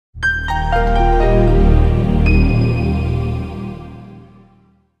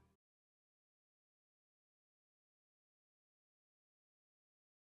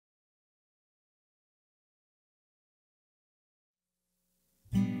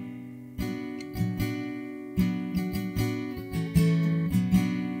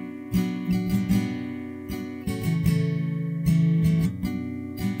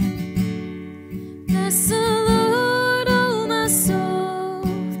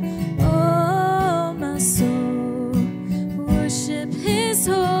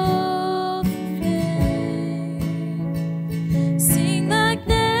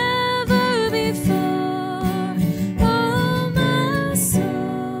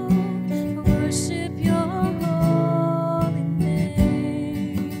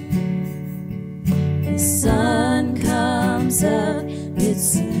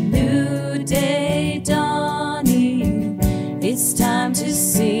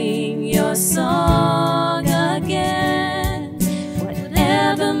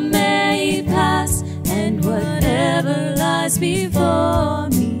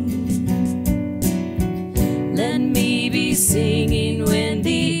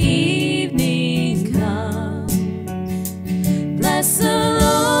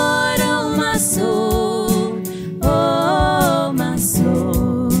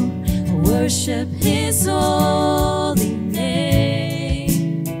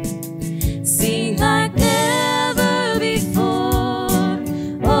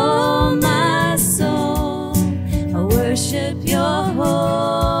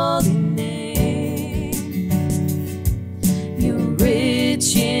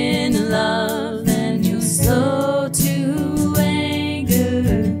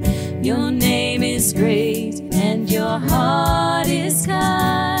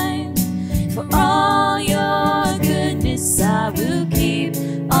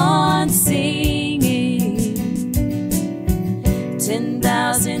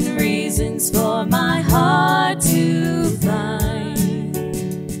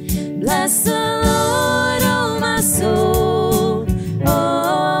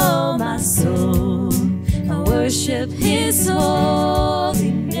worship his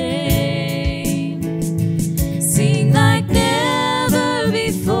holy name. Sing like never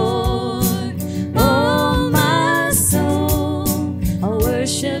before, oh my soul, I'll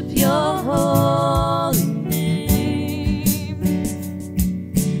worship your holy name.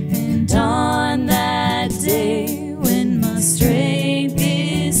 And on that day when my strength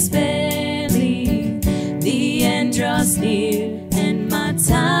is failing, the end draws near and my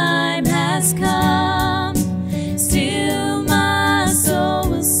time has come, still my soul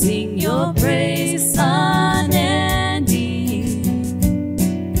will sing your praise unending.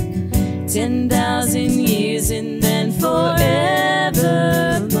 10,000 years and then forevermore.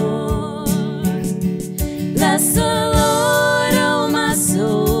 Bless the Lord, oh my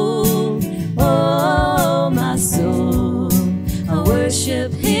soul, oh my soul, I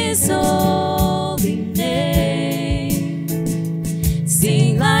worship his holy name.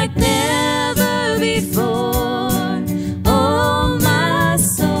 Sing like never before, oh my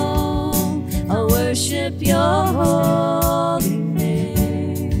soul, I worship your holy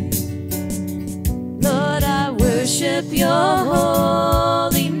name. Lord, I worship your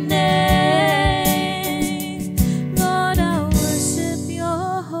holy name. Lord, I worship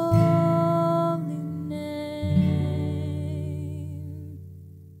your holy name.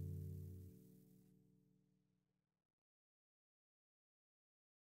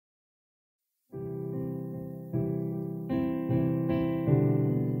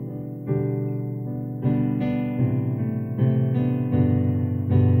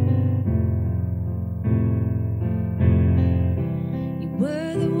 You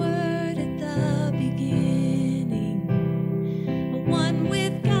were the Word at the beginning, one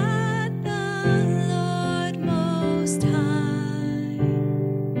with God the Lord Most High.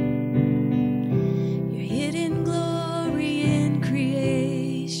 Your hidden glory in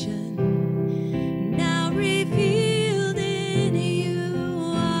creation, now revealed in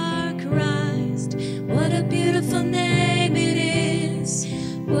you are Christ. What a beautiful name it is!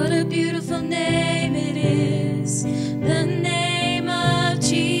 What a beautiful name it is! The name of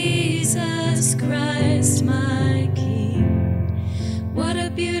Jesus Christ, my King. What a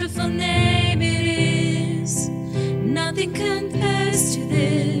beautiful name it is! Nothing compares to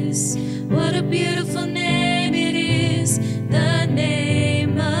this. What a beautiful name it is! The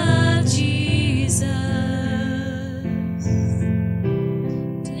name of Jesus.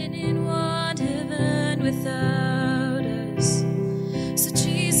 Didn't want heaven without us, so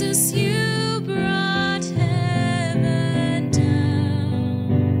Jesus, you brought heaven down.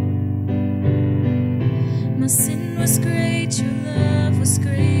 My sin was great, your love was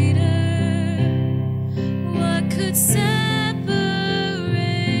greater. What could separate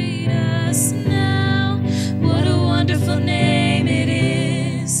us now? What a wonderful name it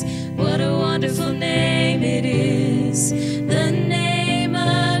is! What a wonderful name it is! The name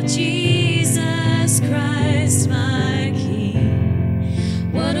of Jesus Christ, my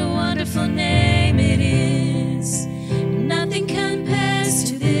King. What a wonderful name it is! Nothing compares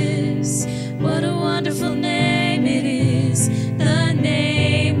to this. What a wonderful name it is! The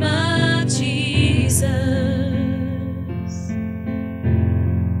name of Jesus.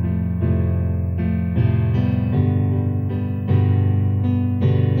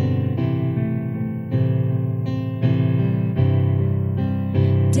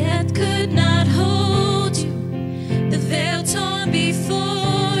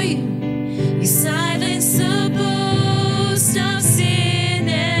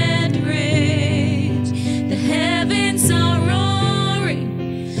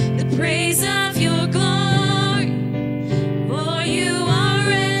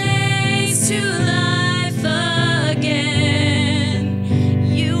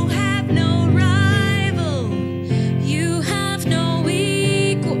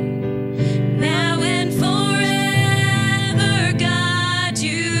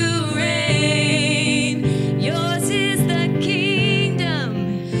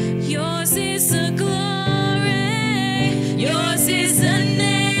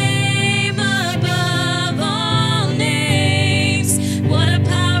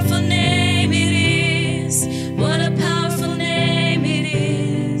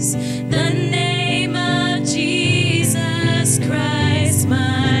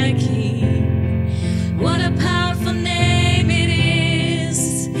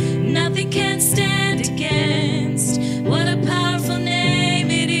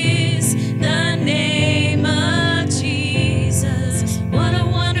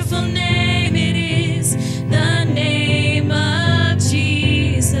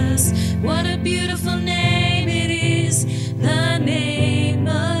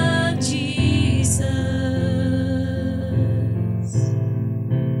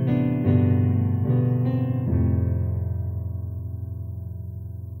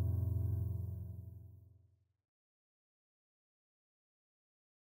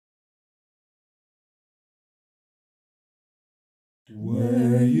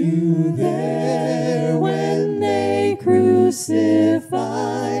 Were you there when they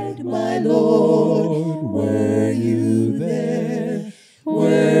crucified my Lord? Were you there?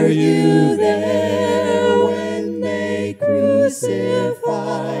 Were you there when they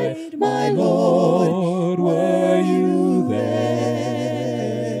crucified my Lord? Were you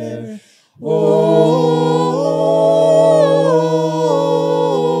there? Oh,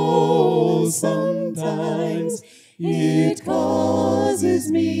 sometimes it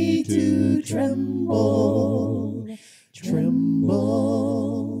causes me to tremble,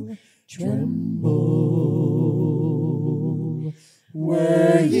 tremble, tremble.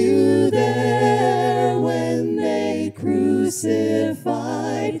 Were you there when they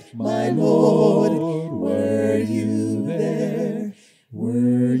crucified my Lord? Were you there?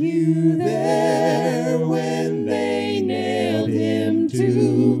 Were you there when they nailed him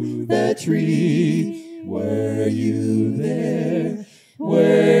to the tree? Were you there?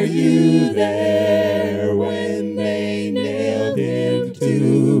 Were you there when they nailed him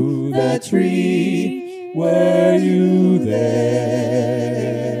to the tree? Were you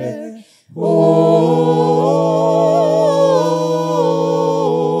there? Oh,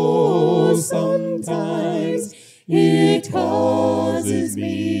 sometimes it causes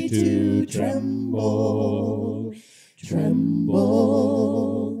me to tremble,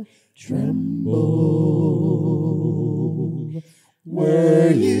 tremble, tremble.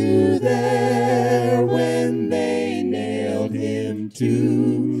 Were you there when they nailed him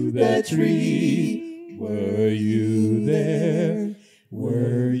to the tree? Were you there?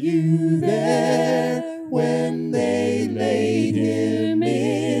 Were you there when they laid him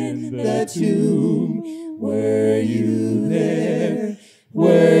in the tomb? Were you there?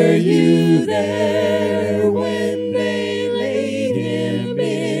 Were you there when they laid him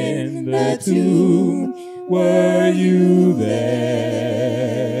in the tomb? Were you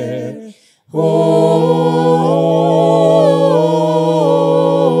there? Oh,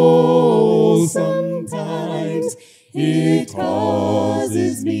 sometimes it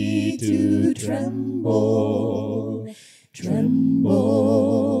causes me to tremble,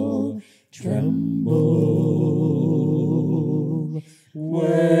 tremble, tremble.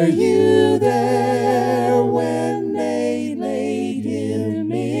 Were you there when they laid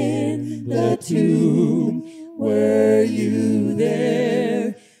him in the tomb? Were you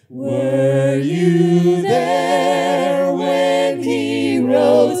there? Were you there when he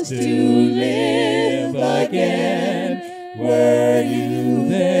rose to live again? Were you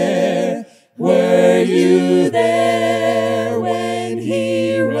there? Were you there when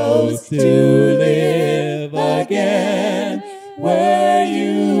he rose to live again? Were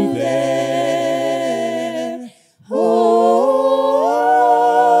you there?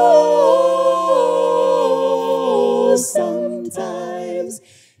 Oh, sometimes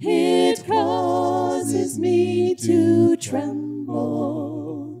it causes me to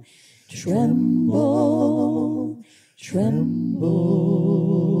tremble, tremble, tremble.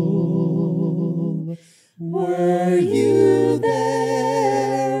 Were you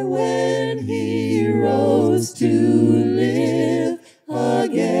there when he rose to live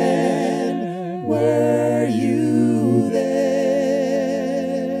again? Were you there?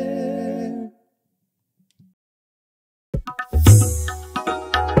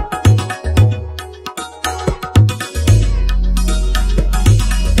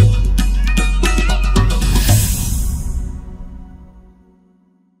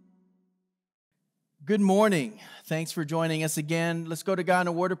 Good morning. Thanks for joining us again. Let's go to God in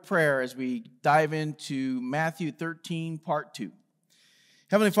a word of prayer as we dive into Matthew 13, part 2.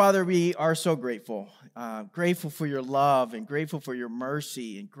 Heavenly Father, we are so grateful. Grateful for your love and grateful for your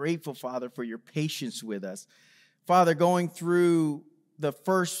mercy and grateful, Father, for your patience with us. Father, going through the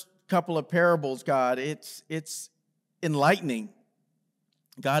first couple of parables, God, it's enlightening,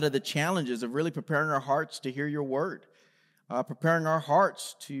 God, of the challenges of really preparing our hearts to hear your word, preparing our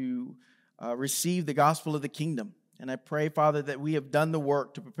hearts to receive the gospel of the kingdom. And I pray, Father, that we have done the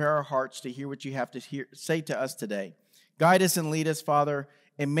work to prepare our hearts to hear what you have to say to us today. Guide us and lead us, Father,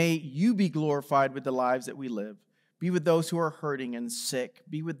 and may you be glorified with the lives that we live. Be with those who are hurting and sick.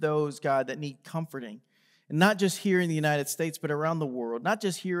 Be with those, God, that need comforting. And not just here in the United States, but around the world. Not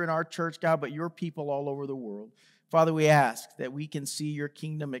just here in our church, God, but your people all over the world. Father, we ask that we can see your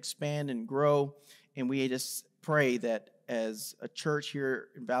kingdom expand and grow. And we just pray that as a church here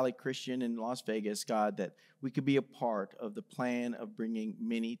in Valley Christian in Las Vegas, God, that we could be a part of the plan of bringing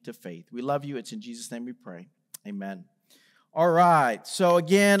many to faith. We love you. It's in Jesus' name we pray. Amen. All right. So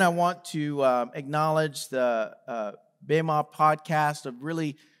again, I want to acknowledge the BEMA podcast of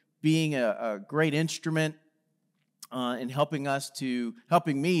really being a great instrument in helping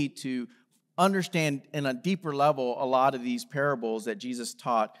me to understand in a deeper level a lot of these parables that Jesus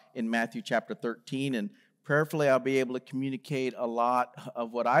taught in Matthew chapter 13. And prayerfully, I'll be able to communicate a lot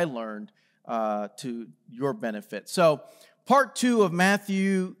of what I learned to your benefit. So, part 2 of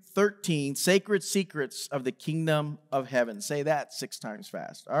Matthew 13, Sacred Secrets of the Kingdom of Heaven. Say that 6 times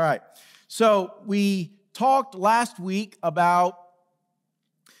fast. All right. So, we talked last week about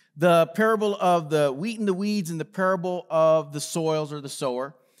the parable of the wheat and the weeds and the parable of the soils or the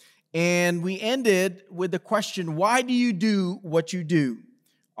sower. And we ended with the question, why do you do what you do?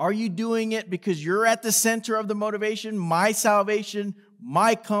 Are you doing it because you're at the center of the motivation, my salvation,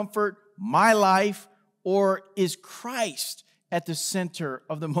 my comfort, my life, or is Christ at the center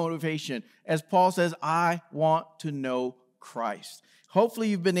of the motivation? As Paul says, I want to know Christ. Hopefully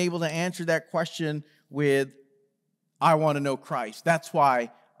you've been able to answer that question with, I want to know Christ. That's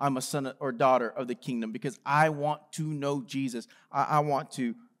why I'm a son or daughter of the kingdom, because I want to know Jesus. I want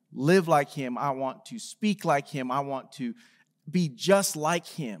to live like him. I want to speak like him. I want to be just like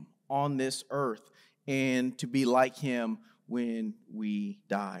him on this earth and to be like him when we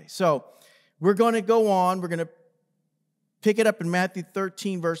die. So we're going to go on. We're going to pick it up in Matthew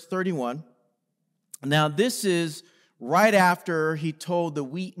 13, verse 31. Now, this is right after he told the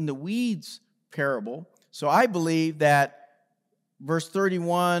wheat and the weeds parable. So I believe that verse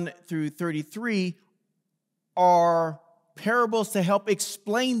 31 through 33 are parables to help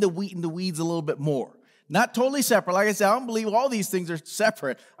explain the wheat and the weeds a little bit more. Not totally separate. Like I said, I don't believe all these things are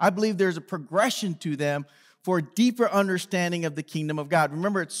separate. I believe there's a progression to them for a deeper understanding of the kingdom of God.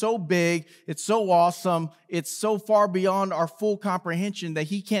 Remember, it's so big, it's so awesome, it's so far beyond our full comprehension that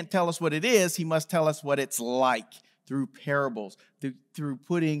he can't tell us what it is. He must tell us what it's like through parables, through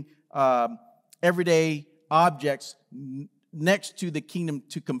putting everyday objects next to the kingdom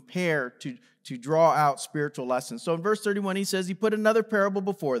to compare, to draw out spiritual lessons. So in verse 31, he says, he put another parable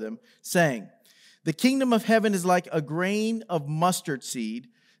before them, saying, the kingdom of heaven is like a grain of mustard seed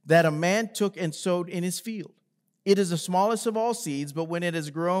that a man took and sowed in his field. It is the smallest of all seeds, but when it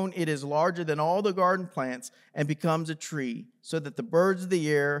has grown, it is larger than all the garden plants and becomes a tree, so that the birds of the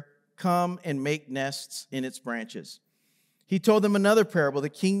air come and make nests in its branches. He told them another parable. The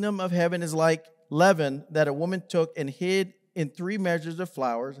kingdom of heaven is like leaven that a woman took and hid in 3 measures of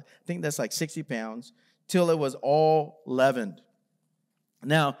flour. I think that's like 60 pounds, till it was all leavened.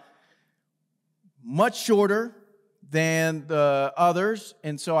 Now, much shorter than the others,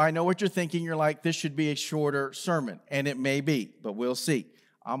 and so I know what you're thinking. You're like, this should be a shorter sermon, and it may be, but we'll see.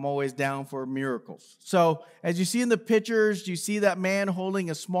 I'm always down for miracles. So, as you see in the pictures, you see that man holding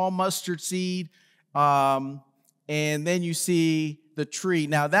a small mustard seed, and then you see the tree.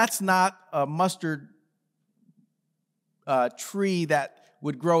 Now, that's not a mustard tree that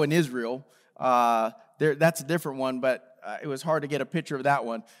would grow in Israel. That's a different one, but it was hard to get a picture of that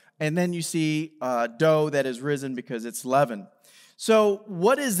one. And then you see dough that is risen because it's leavened. So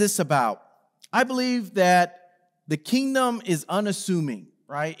what is this about? I believe that the kingdom is unassuming,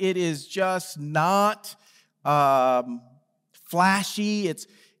 right? It is just not flashy.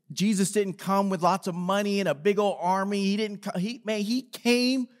 Jesus didn't come with lots of money and a big old army. He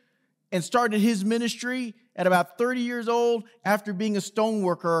came and started his ministry at about 30 years old after being a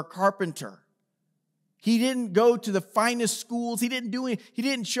stoneworker or a carpenter. He didn't go to the finest schools. He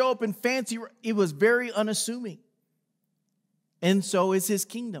didn't show up in fancy. It was very unassuming. And so is his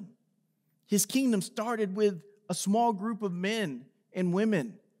kingdom. His kingdom started with a small group of men and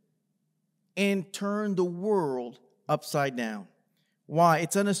women and turned the world upside down. Why?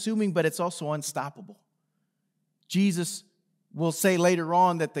 It's unassuming, but it's also unstoppable. Jesus will say later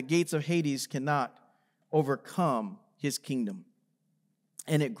on that the gates of Hades cannot overcome his kingdom.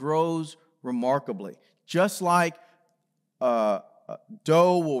 And it grows remarkably. Just like dough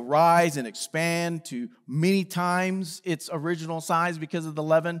will rise and expand to many times its original size because of the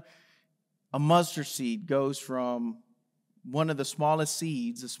leaven, a mustard seed goes from one of the smallest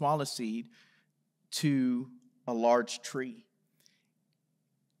seeds, the smallest seed, to a large tree.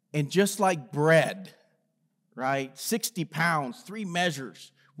 And just like bread, right, 60 pounds, 3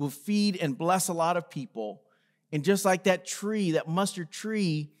 measures, will feed and bless a lot of people. And just like that tree, that mustard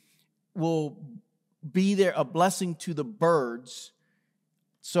tree, will be there a blessing to the birds,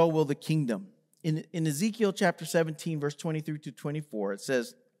 so will the kingdom. In Ezekiel chapter 17, verse 23 to 24, it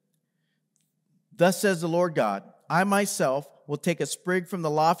says, thus says the Lord God, I myself will take a sprig from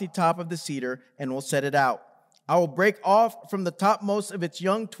the lofty top of the cedar and will set it out. I will break off from the topmost of its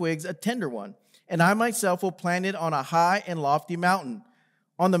young twigs a tender one, and I myself will plant it on a high and lofty mountain.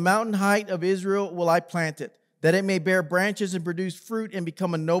 On the mountain height of Israel will I plant it, that it may bear branches and produce fruit and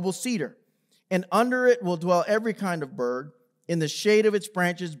become a noble cedar. and under it will dwell every kind of bird. In the shade of its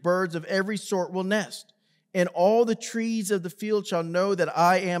branches, birds of every sort will nest. And all the trees of the field shall know that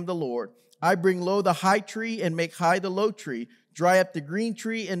I am the Lord. I bring low the high tree and make high the low tree, dry up the green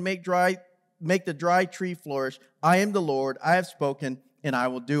tree and make the dry tree flourish. I am the Lord, I have spoken, and I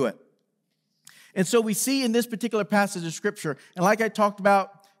will do it. And so we see in this particular passage of Scripture, and like I talked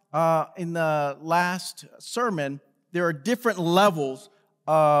about in the last sermon, there are different levels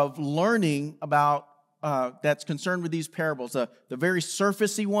of learning about that's concerned with these parables. The very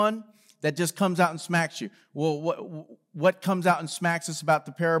surfacey one that just comes out and smacks you. Well, what comes out and smacks us about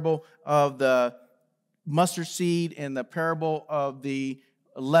the parable of the mustard seed and the parable of the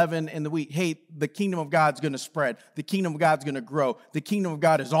leaven and the wheat? Hey, the kingdom of God's going to spread. The kingdom of God's going to grow. The kingdom of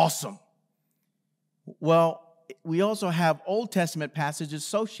God is awesome. Well, we also have Old Testament passages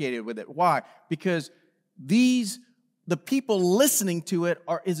associated with it. Why? Because the people listening to it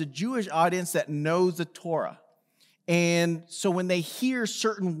is a Jewish audience that knows the Torah. And so when they hear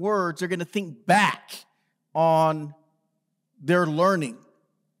certain words, they're going to think back on their learning.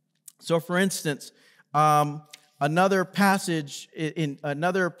 So for instance, another passage in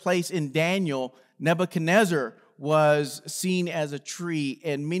another place in Daniel, Nebuchadnezzar was seen as a tree,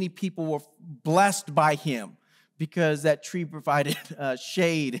 and many people were blessed by him because that tree provided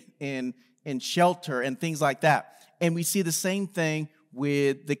shade and shelter and things like that. And we see the same thing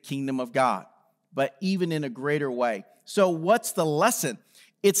with the kingdom of God, but even in a greater way. So what's the lesson?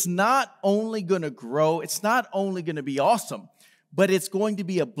 It's not only going to grow, it's not only going to be awesome, but it's going to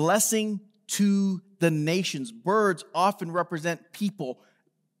be a blessing to the nations. Birds often represent people,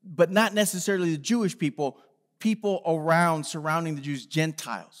 but not necessarily the Jewish people around, surrounding the Jews,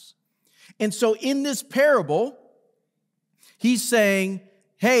 Gentiles. And so in this parable, he's saying,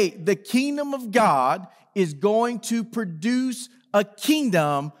 hey, the kingdom of God is going to produce a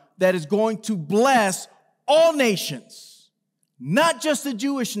kingdom that is going to bless all nations, not just the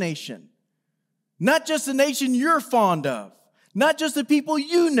Jewish nation, not just the nation you're fond of, not just the people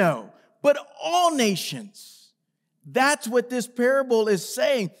you know, but all nations. That's what this parable is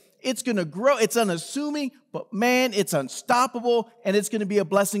saying. It's going to grow. It's unassuming, but man, it's unstoppable, and it's going to be a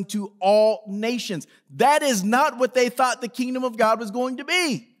blessing to all nations. That is not what they thought the kingdom of God was going to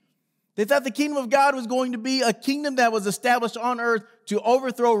be. They thought the kingdom of God was going to be a kingdom that was established on earth to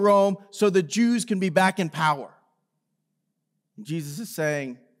overthrow Rome so the Jews can be back in power. And Jesus is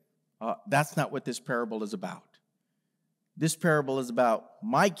saying, that's not what this parable is about. This parable is about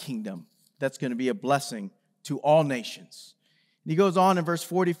my kingdom that's going to be a blessing to all nations. And he goes on in verse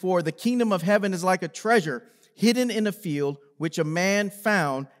 44, the kingdom of heaven is like a treasure hidden in a field, which a man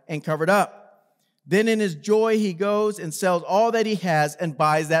found and covered up. Then in his joy he goes and sells all that he has and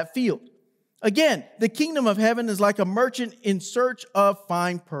buys that field. Again, the kingdom of heaven is like a merchant in search of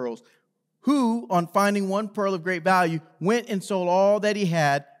fine pearls, who, on finding one pearl of great value, went and sold all that he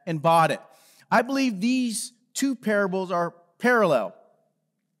had and bought it. I believe these two parables are parallel.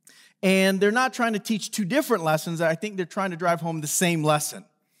 And they're not trying to teach two different lessons. I think they're trying to drive home the same lesson.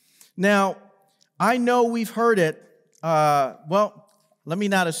 Now, I know we've heard it. Well, let me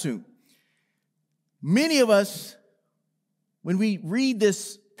not assume. Many of us, when we read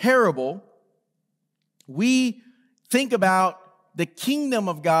this parable, we think about the kingdom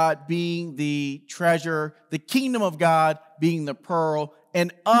of God being the treasure, the kingdom of God being the pearl,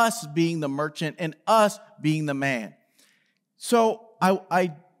 and us being the merchant, and us being the man. So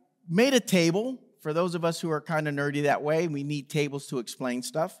I made a table. For those of us who are kind of nerdy that way, we need tables to explain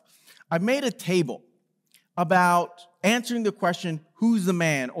stuff. I made a table about answering the question, who's the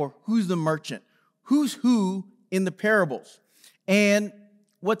man or who's the merchant? Who's who in the parables? And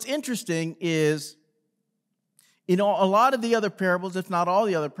what's interesting is, a lot of the other parables, if not all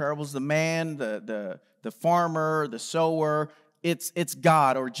the other parables, the man, the farmer, the sower, it's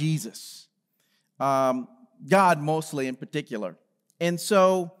God or Jesus. God mostly in particular. And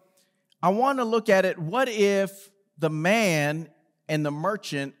so I want to look at it. What if the man and the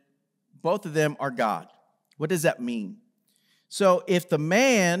merchant, both of them are God? What does that mean? So if the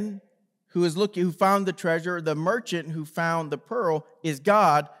man who found the treasure, the merchant who found the pearl is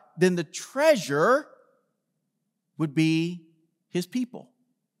God, then the treasure would be his people.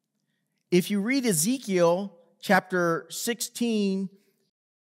 If you read Ezekiel chapter 16,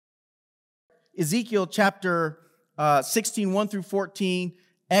 Ezekiel chapter 16, 1 through 14,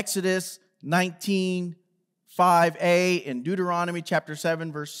 Exodus 19, 5a, and Deuteronomy chapter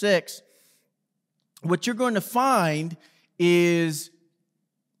 7, verse 6, what you're going to find is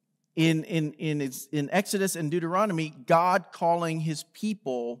in Exodus and Deuteronomy, God calling his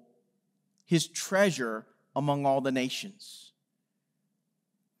people his treasure among all the nations.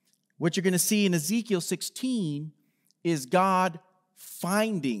 What you're going to see in Ezekiel 16 is God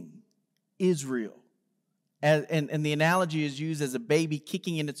finding Israel. And the analogy is used as a baby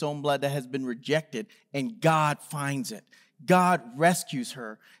kicking in its own blood that has been rejected, and God finds it. God rescues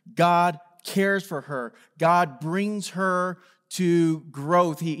her. God cares for her. God brings her to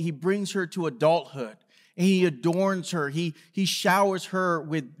growth. He brings her to adulthood. And he adorns her. He showers her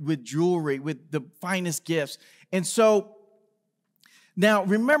with jewelry, with the finest gifts. And so, now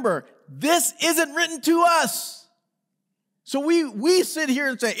remember, this isn't written to us. So we sit here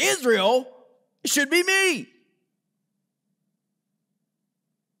and say, Israel, it should be me.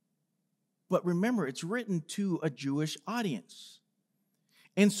 But remember, it's written to a Jewish audience.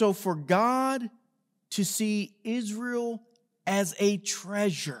 And so for God to see Israel as a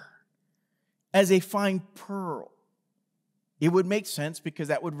treasure, as a fine pearl, it would make sense because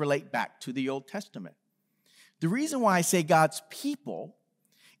that would relate back to the Old Testament. The reason why I say God's people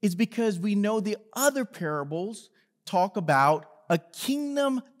is because we know the other parables talk about a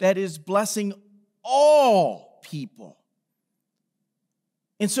kingdom that is blessing all people.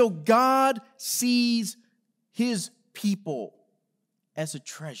 And so God sees his people as a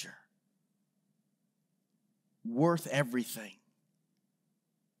treasure, worth everything.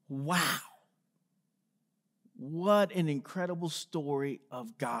 Wow. What an incredible story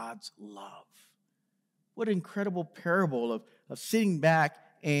of God's love. What an incredible parable of sitting back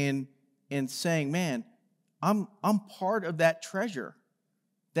and saying, man, I'm part of that treasure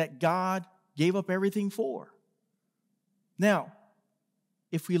that God gave up everything for. Now,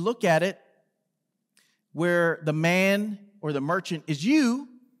 if we look at it, where the man or the merchant is you,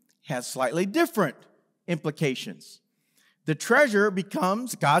 has slightly different implications. The treasure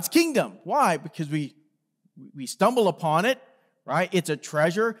becomes God's kingdom. Why? Because we stumble upon it, right? It's a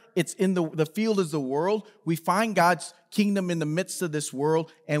treasure. It's in the field is the world. We find God's kingdom in the midst of this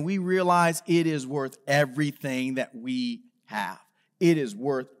world, and we realize it is worth everything that we have. It is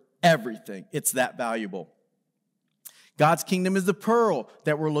worth everything. It's that valuable. God's kingdom is the pearl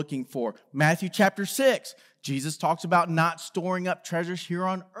that we're looking for. Matthew chapter 6, Jesus talks about not storing up treasures here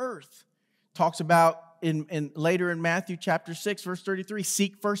on earth. Talks about later in Matthew chapter 6, verse 33,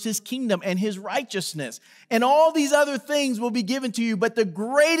 seek first his kingdom and his righteousness, and all these other things will be given to you. But the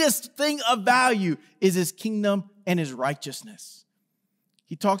greatest thing of value is his kingdom and his righteousness.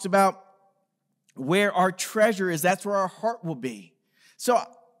 He talks about where our treasure is, that's where our heart will be. So,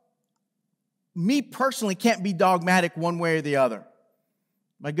 me personally can't be dogmatic one way or the other.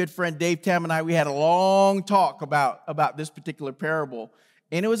 My good friend Dave Tam and I, we had a long talk about this particular parable,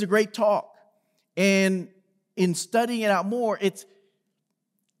 and it was a great talk. And in studying it out more,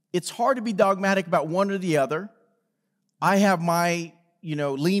 it's hard to be dogmatic about one or the other. I have my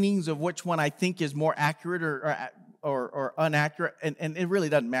leanings of which one I think is more accurate or inaccurate, and it really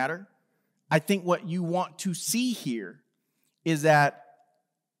doesn't matter. I think what you want to see here is that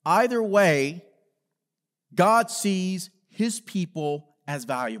either way, God sees his people as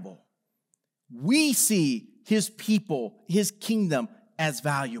valuable. We see his people, his kingdom as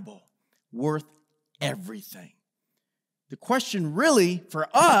valuable, worth everything. The question really for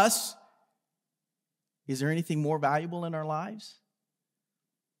us, is there anything more valuable in our lives?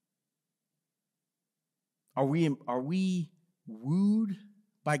 Are we wooed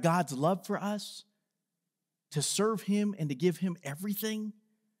by God's love for us to serve him and to give him everything?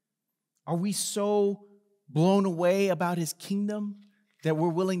 Are we so blown away about his kingdom that we're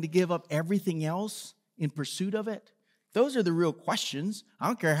willing to give up everything else in pursuit of it? Those are the real questions. I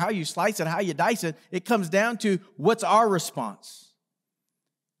don't care how you slice it, how you dice it. It comes down to what's our response?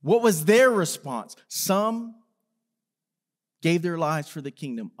 What was their response? Some gave their lives for the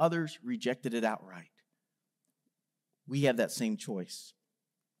kingdom. Others rejected it outright. We have that same choice.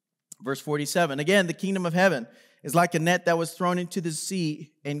 Verse 47, again, the kingdom of heaven is like a net that was thrown into the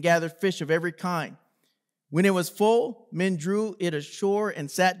sea and gathered fish of every kind. When it was full, men drew it ashore and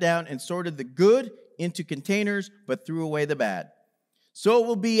sat down and sorted the good into containers, but threw away the bad. So it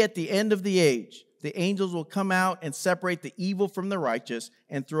will be at the end of the age. The angels will come out and separate the evil from the righteous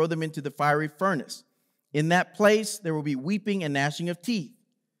and throw them into the fiery furnace. In that place, there will be weeping and gnashing of teeth.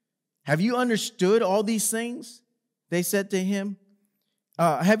 Have you understood all these things? They said to him.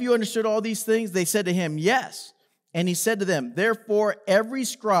 Have you understood all these things? They said to him, yes. And he said to them, therefore, every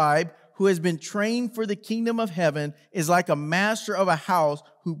scribe who has been trained for the kingdom of heaven is like a master of a house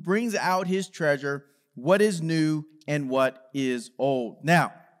who brings out his treasure, what is new and what is old.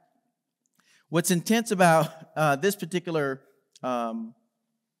 Now, what's intense about this particular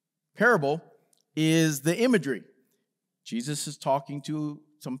parable is the imagery. Jesus is talking to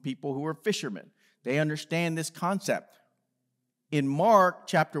some people who are fishermen. They understand this concept. in Mark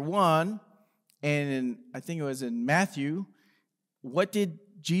chapter 1, and I think it was in Matthew, what did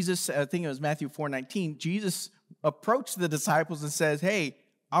Jesus, I think it was Matthew 4:19, Jesus approached the disciples and says, hey,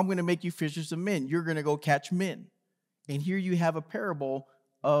 I'm going to make you fishers of men. You're going to go catch men. And here you have a parable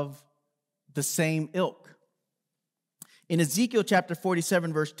of the same ilk. In Ezekiel chapter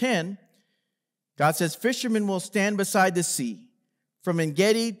 47, verse 10, God says, fishermen will stand beside the sea. From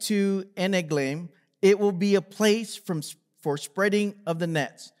En-Gedi to Eneglaim, it will be a place for spreading of the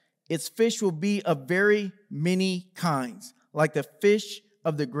nets. Its fish will be of very many kinds, like the fish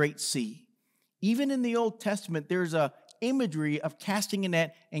of the great sea. Even in the Old Testament, there's a imagery of casting a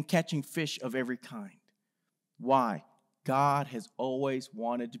net and catching fish of every kind. Why? God has always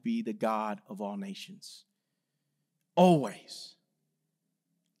wanted to be the God of all nations. Always.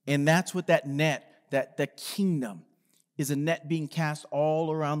 And that's what that net, that the kingdom is, a net being cast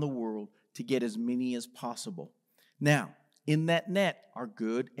all around the world to get as many as possible. Now, in that net are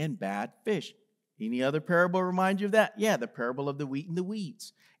good and bad fish. Any other parable remind you of that? Yeah, the parable of the wheat and the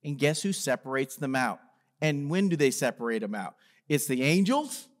weeds. And guess who separates them out? And when do they separate them out? It's the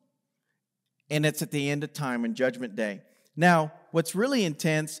angels, and it's at the end of time and judgment day. Now, what's really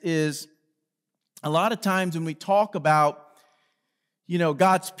intense is a lot of times when we talk about,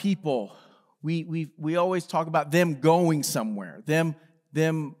 God's people, we always talk about them going somewhere, them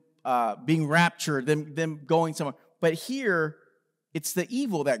being raptured, them going somewhere. But here, it's the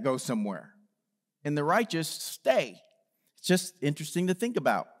evil that goes somewhere, and the righteous stay. It's just interesting to think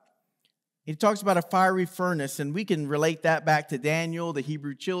about. He talks about a fiery furnace, and we can relate that back to Daniel, the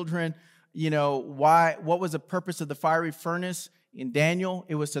Hebrew children. What was the purpose of the fiery furnace in Daniel?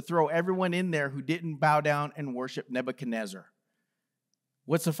 It was to throw everyone in there who didn't bow down and worship Nebuchadnezzar.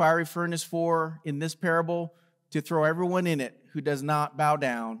 What's the fiery furnace for in this parable? To throw everyone in it who does not bow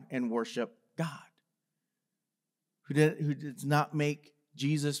down and worship God, who does not make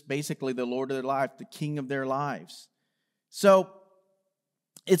Jesus basically the Lord of their life, the King of their lives. So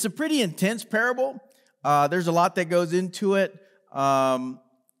it's a pretty intense parable. There's a lot that goes into it.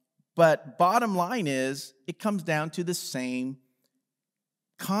 But bottom line is, it comes down to the same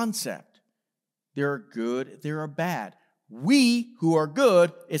concept. There are good, there are bad. We who are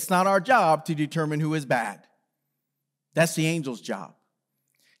good, it's not our job to determine who is bad. That's the angel's job.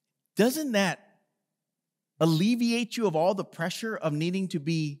 Doesn't that alleviate you of all the pressure of needing to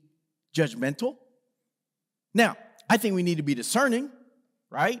be judgmental? Now, I think we need to be discerning,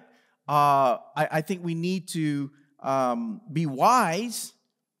 right? I think we need to be wise,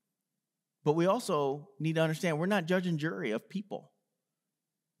 but we also need to understand we're not judge and jury of people.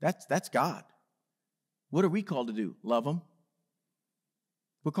 That's God. What are we called to do? Love them.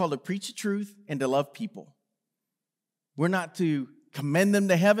 We're called to preach the truth and to love people. We're not to commend them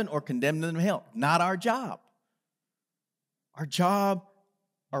to heaven or condemn them to hell. Not our job. Our job,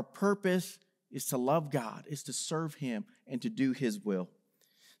 our purpose is to love God, is to serve Him, and to do His will.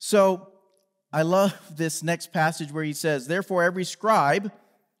 So I love this next passage where he says, therefore every scribe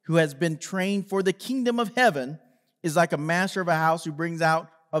who has been trained for the kingdom of heaven is like a master of a house who brings out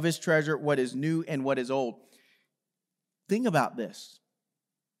of his treasure what is new and what is old. Think about this.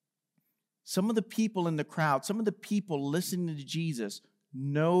 Some of the people in the crowd, some of the people listening to Jesus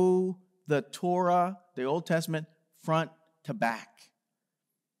know the Torah, the Old Testament, front to back.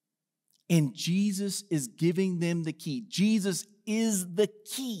 And Jesus is giving them the key. Jesus is the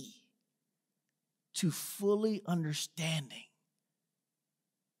key to fully understanding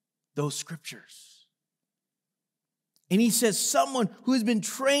those scriptures. And he says someone who has been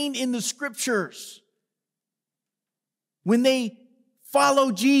trained in the scriptures, when they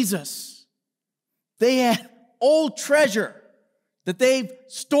follow Jesus, they have old treasure that they've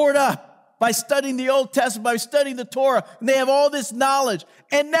stored up by studying the Old Testament, by studying the Torah, and they have all this knowledge.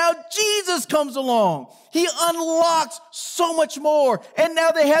 And now Jesus comes along. He unlocks so much more. And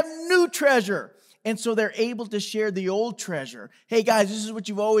now they have new treasure. And so they're able to share the old treasure. Hey guys, this is what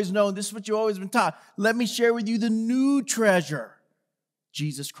you've always known. This is what you've always been taught. Let me share with you the new treasure,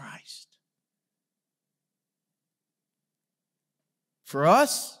 Jesus Christ. For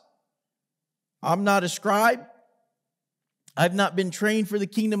us, I'm not a scribe. I've not been trained for the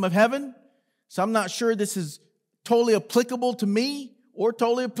kingdom of heaven. So I'm not sure this is totally applicable to me or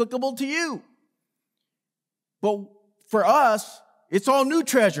totally applicable to you. But for us, it's all new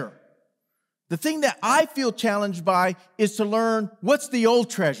treasure. The thing that I feel challenged by is to learn what's the old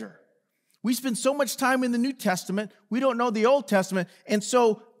treasure. We spend so much time in the New Testament, we don't know the Old Testament, and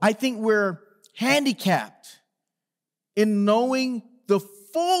so I think we're handicapped in knowing the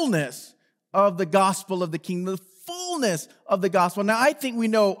fullness of the gospel of the kingdom, the fullness of the gospel. Now, I think we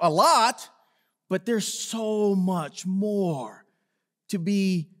know a lot, but there's so much more to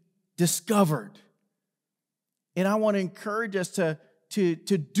be discovered. And I want to encourage us to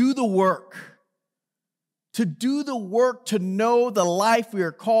do the work. To do the work to know the life we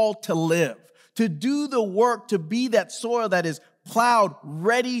are called to live. To do the work to be that soil that is plowed,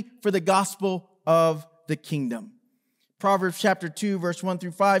 ready for the gospel of the kingdom. Proverbs chapter 2, verse 1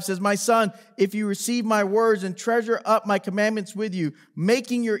 through 5 says, "My son, if you receive my words and treasure up my commandments with you,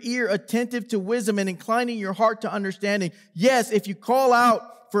 making your ear attentive to wisdom and inclining your heart to understanding. Yes, if you call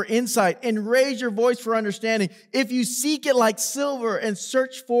out for insight and raise your voice for understanding, if you seek it like silver and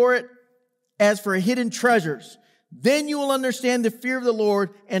search for it as for hidden treasures, then you will understand the fear of the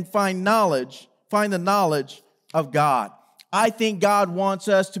Lord and find the knowledge of God." I think God wants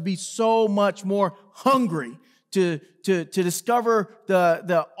us to be so much more hungry to discover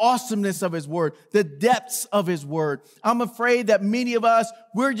the awesomeness of His Word, the depths of His Word. I'm afraid that many of us,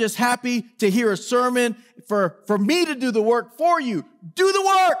 we're just happy to hear a sermon for me to do the work for you. Do the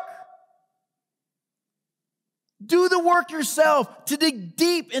work. Do the work yourself to dig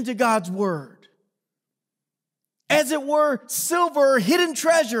deep into God's Word. As it were, silver or hidden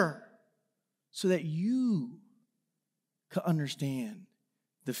treasure, so that you can understand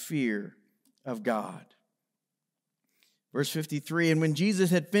the fear of God. Verse 53, "And when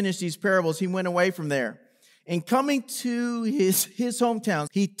Jesus had finished these parables, he went away from there. And coming to his hometown,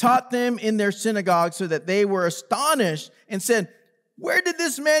 he taught them in their synagogue, so that they were astonished and said, 'Where did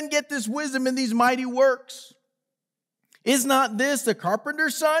this man get this wisdom and these mighty works? Is not this the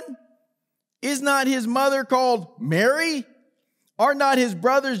carpenter's son? Is not his mother called Mary? Are not his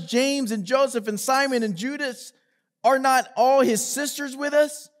brothers James and Joseph and Simon and Judas? Are not all his sisters with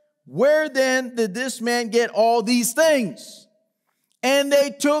us? Where then did this man get all these things?' And they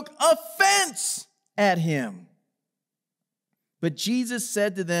took offense at him. But Jesus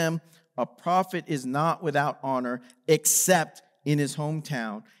said to them, 'A prophet is not without honor except in his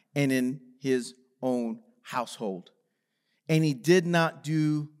hometown and in his own household.' And he did not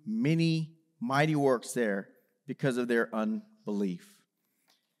do many mighty works there because of their unbelief."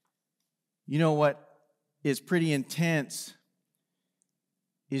 You know what is pretty intense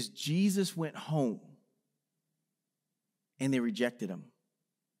is Jesus went home and they rejected him.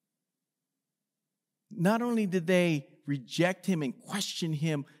 Not only did they reject him and question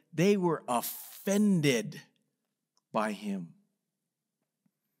him, they were offended by him.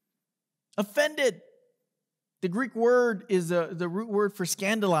 Offended. The Greek word is the root word for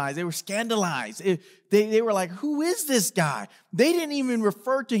scandalized. They were scandalized. They were like, "Who is this guy?" They didn't even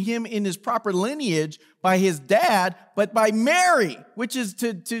refer to him in his proper lineage by his dad, but by Mary, which is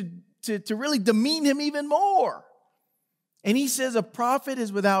to really demean him even more. And he says a prophet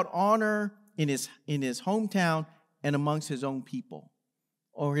is without honor in his hometown and amongst his own people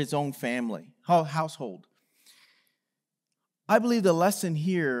or his own family, household. I believe the lesson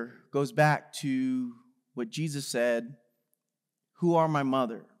here goes back to what Jesus said, "Who are my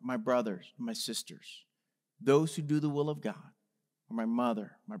mother, my brothers, and my sisters? Those who do the will of God are my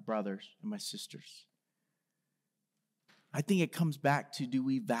mother, my brothers, and my sisters." I think it comes back to, do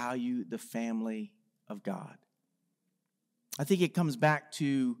we value the family of God? I think it comes back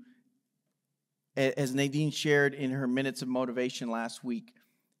to, as Nadine shared in her Minutes of Motivation last week,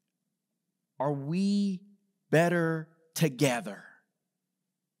 are we better together?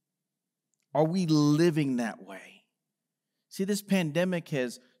 Are we living that way? See, this pandemic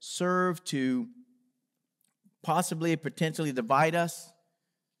has served to possibly, potentially divide us,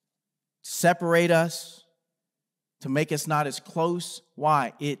 separate us, to make us not as close.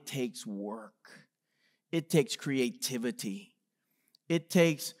 Why? It takes work. It takes creativity. It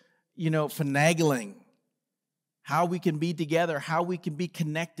takes, finagling. How we can be together, how we can be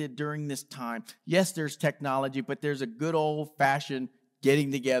connected during this time. Yes, there's technology, but there's a good old-fashioned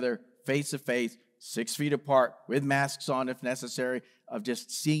getting together face to face, 6 feet apart, with masks on if necessary, of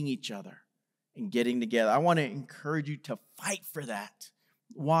just seeing each other and getting together. I want to encourage you to fight for that.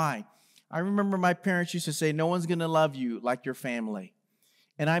 Why? I remember my parents used to say, "No one's going to love you like your family."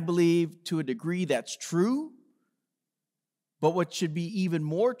 And I believe to a degree that's true. But what should be even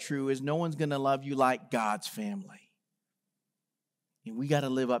more true is no one's going to love you like God's family. And we got to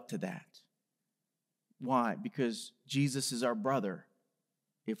live up to that. Why? Because Jesus is our brother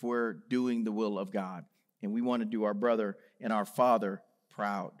if we're doing the will of God. And we want to do our brother and our Father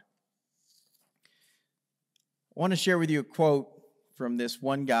proud. I want to share with you a quote from this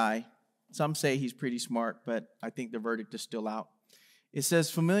one guy. Some say he's pretty smart, but I think the verdict is still out. It says,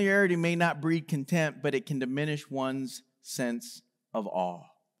 "Familiarity may not breed contempt, but it can diminish one's sense of awe."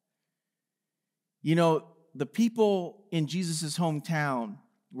 The people in Jesus' hometown,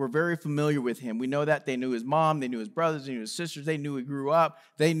 were very familiar with him. We know that they knew his mom, they knew his brothers, they knew his sisters, they knew he grew up,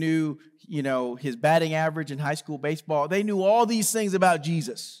 they knew, his batting average in high school baseball. They knew all these things about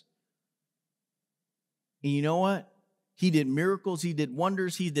Jesus. And you know what? He did miracles, he did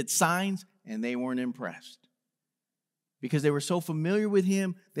wonders, he did signs, and they weren't impressed. Because they were so familiar with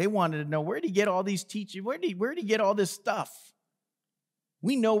him, they wanted to know, where did he get all these teachings? Where did he get all this stuff?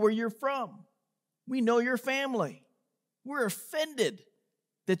 We know where you're from. We know your family. We're offended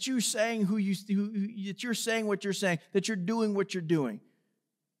that you're saying that you're saying what you're saying, that you're doing what you're doing.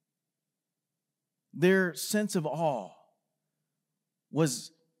 Their sense of awe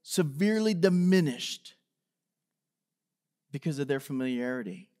was severely diminished because of their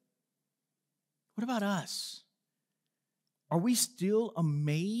familiarity. What about us? Are we still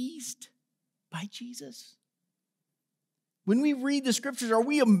amazed by Jesus? When we read the scriptures, are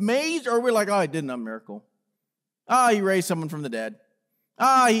we amazed, or are we like, oh, he did a miracle? Oh, he raised someone from the dead.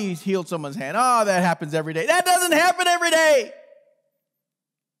 Oh, he healed someone's hand. Oh, that happens every day. That doesn't happen every day.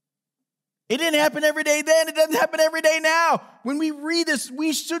 It didn't happen every day then. It doesn't happen every day now. When we read this,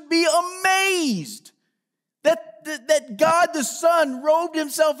 we should be amazed that God the Son robed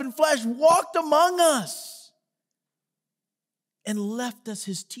himself in flesh, walked among us, and left us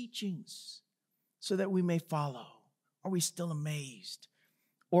his teachings so that we may follow. Are we still amazed?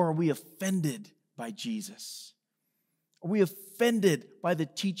 Or are we offended by Jesus? Are we offended by the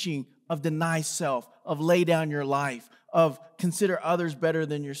teaching of deny self, of lay down your life, of consider others better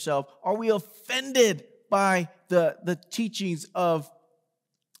than yourself? Are we offended by the teachings of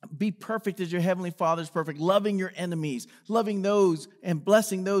be perfect as your heavenly Father is perfect, loving your enemies, loving those and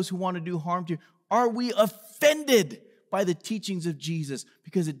blessing those who want to do harm to you? Are we offended by the teachings of Jesus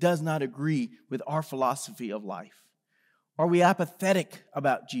because it does not agree with our philosophy of life? Are we apathetic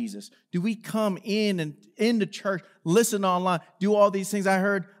about Jesus? Do we come in and into church, listen online, do all these things? I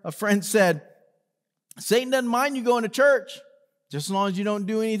heard a friend said, Satan doesn't mind you going to church, just as long as you don't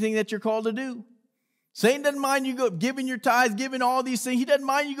do anything that you're called to do. Satan doesn't mind you giving your tithes, giving all these things. He doesn't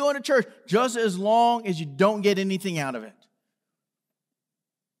mind you going to church, just as long as you don't get anything out of it.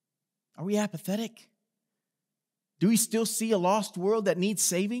 Are we apathetic? Do we still see a lost world that needs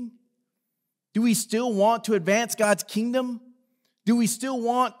saving? Do we still want to advance God's kingdom? Do we still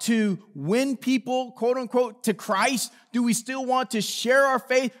want to win people, quote unquote, to Christ? Do we still want to share our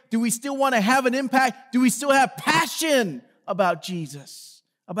faith? Do we still want to have an impact? Do we still have passion about Jesus,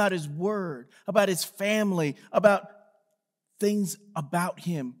 about his word, about his family, about things about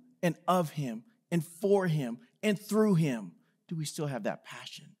him and of him and for him and through him? Do we still have that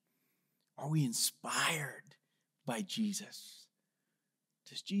passion? Are we inspired by Jesus?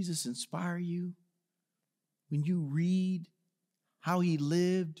 Does Jesus inspire you? When you read how he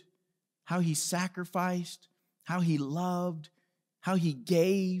lived, how he sacrificed, how he loved, how he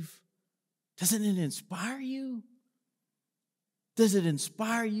gave, doesn't it inspire you? Does it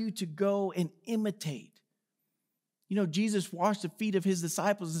inspire you to go and imitate? Jesus washed the feet of his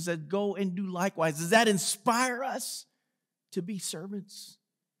disciples and said, go and do likewise. Does that inspire us to be servants?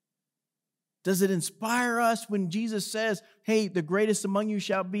 Does it inspire us when Jesus says, hey, the greatest among you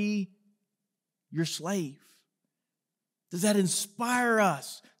shall be your slave? Does that inspire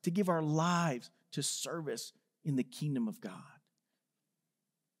us to give our lives to service in the kingdom of God?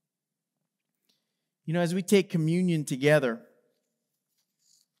 As we take communion together,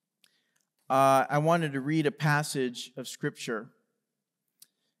 I wanted to read a passage of Scripture,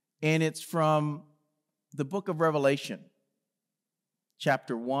 and it's from the book of Revelation.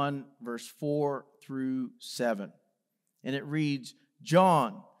 Chapter 1, verse 4 through 7. And it reads,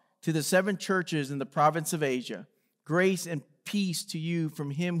 John, to the 7 churches in the province of Asia, grace and peace to you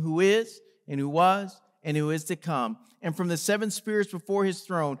from him who is, and who was, and who is to come, and from the 7 spirits before his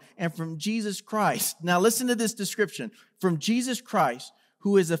throne, and from Jesus Christ. Now listen to this description. From Jesus Christ,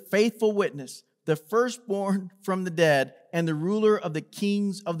 who is a faithful witness, the firstborn from the dead, and the ruler of the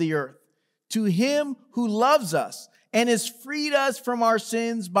kings of the earth. To him who loves us, and has freed us from our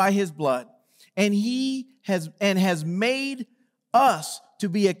sins by his blood. And has made us to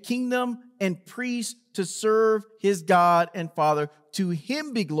be a kingdom and priests to serve his God and Father. To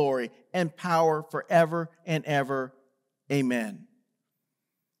him be glory and power forever and ever. Amen.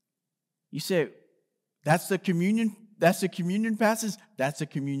 You say, that's the communion passage? That's a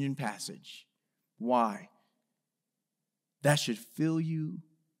communion passage. Why? That should fill you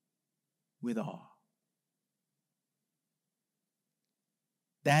with awe.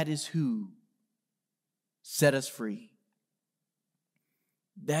 That is who set us free.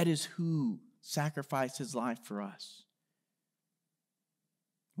 That is who sacrificed his life for us.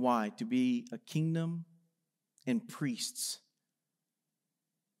 Why? To be a kingdom and priests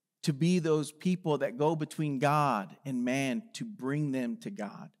to be those people that go between God and man to bring them to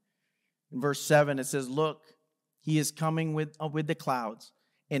God. In verse 7, it says, look, he is coming with the clouds,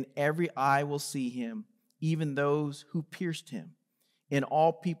 and every eye will see him, even those who pierced him. And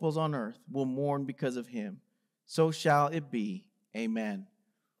all peoples on earth will mourn because of him. So shall it be. Amen.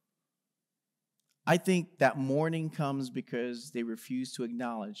 I think that mourning comes because they refused to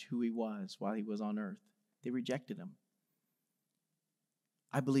acknowledge who he was while he was on earth. They rejected him.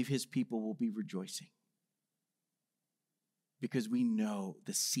 I believe his people will be rejoicing because we know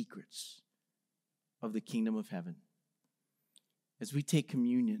the secrets of the kingdom of heaven. As we take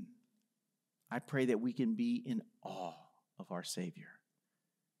communion, I pray that we can be in awe of our Savior,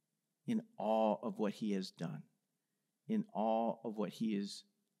 in awe of what he has done, in awe of what he is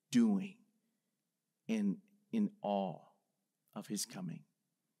doing, and in awe of his coming.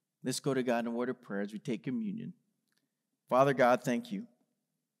 Let's go to God in a word of prayer as we take communion. Father God, thank you.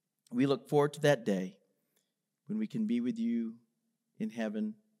 We look forward to that day when we can be with you in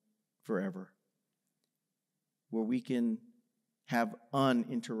heaven forever, where we can have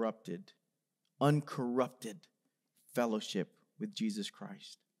uninterrupted, uncorrupted fellowship with Jesus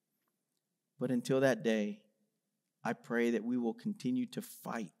Christ. But until that day, I pray that we will continue to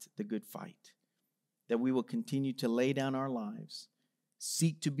fight the good fight, that we will continue to lay down our lives,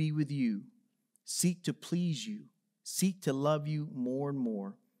 seek to be with you, seek to please you, seek to love you more and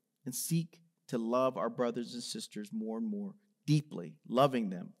more, and seek to love our brothers and sisters more and more deeply, loving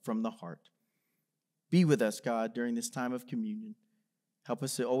them from the heart. Be with us, God, during this time of communion. Help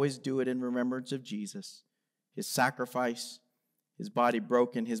us to always do it in remembrance of Jesus, his sacrifice, his body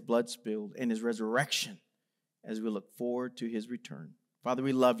broken, his blood spilled, and his resurrection as we look forward to his return. Father,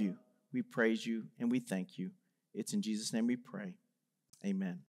 we love you, we praise you, and we thank you. It's in Jesus' name we pray.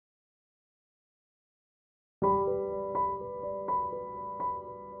 Amen.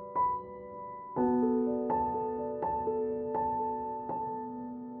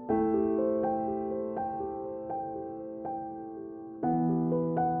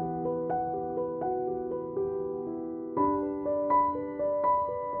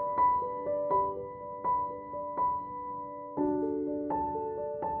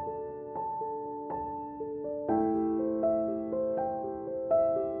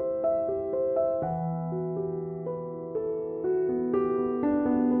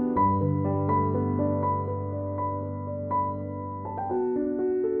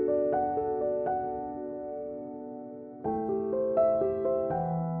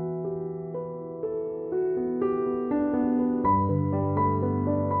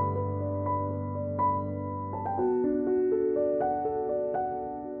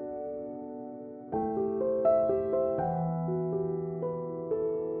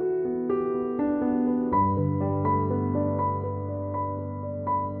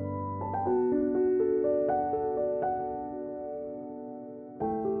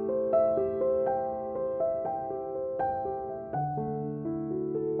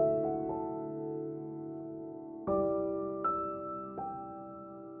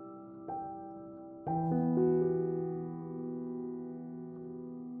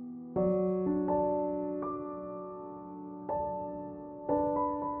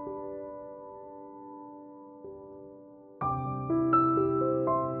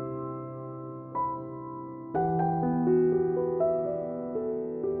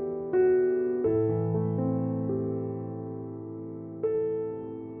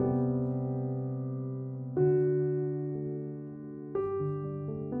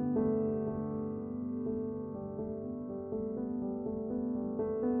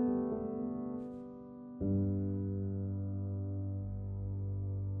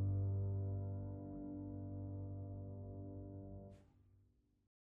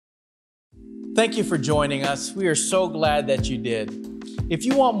 Thank you for joining us. We are so glad that you did. If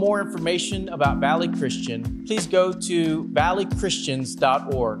you want more information about Valley Christian, please go to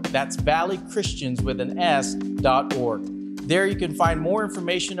valleychristians.org. That's valleychristians with an S.org. There you can find more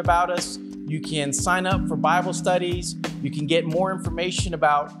information about us. You can sign up for Bible studies. You can get more information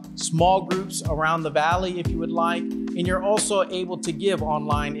about small groups around the valley if you would like. And you're also able to give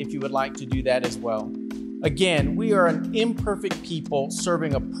online if you would like to do that as well. Again, we are an imperfect people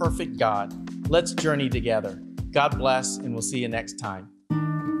serving a perfect God. Let's journey together. God bless, and we'll see you next time.